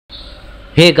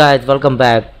Hey guys, welcome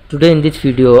back. Today in this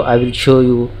video I will show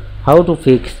you how to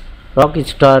fix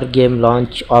Rockstar game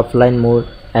launch offline mode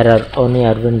error on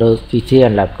your Windows PC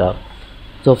and laptop.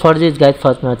 So for this guys,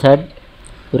 first method,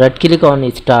 right click on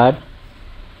start,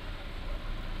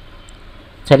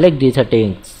 select the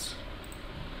settings.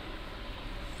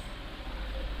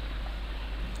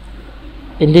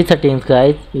 In the settings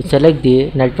guys, you select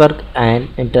the network and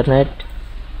internet.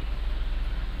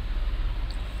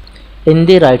 In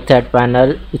the right side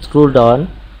panel, scroll down,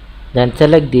 then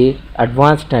select the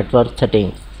advanced network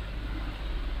settings.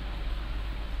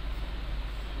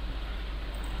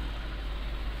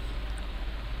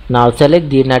 Now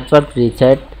select the network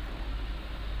reset.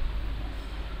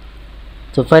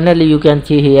 So finally you can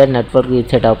see here network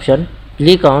reset option.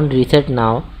 Click on reset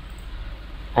now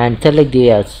and select the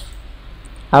yes.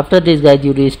 After this guys,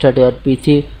 you restart your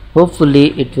PC.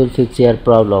 Hopefully it will fix your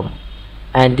problem.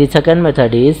 And the second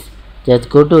method is just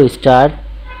go to start,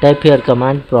 type here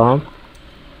command prompt,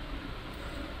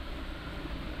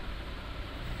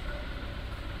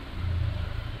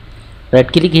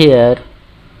 right click here,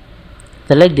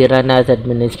 select the run as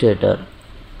administrator,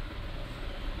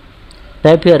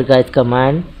 type here guys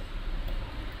command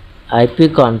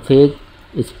ipconfig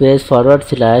space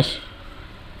 /flush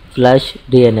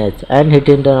DNS and hit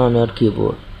enter on your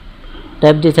keyboard.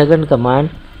 Type the second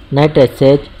command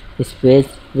netsh space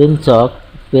winsock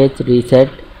space reset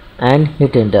and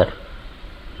hit enter.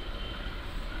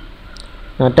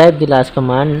 Now type the last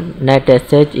command netsh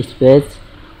space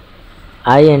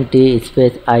int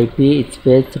space ip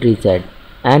space reset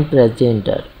and press the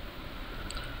enter.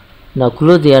 Now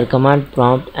close your command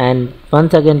prompt and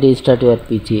once again restart your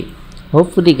PC.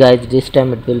 Hopefully guys, this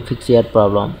time it will fix your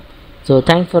problem. So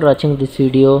thanks for watching this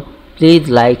video. Please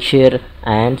like, share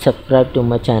and subscribe to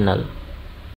my channel.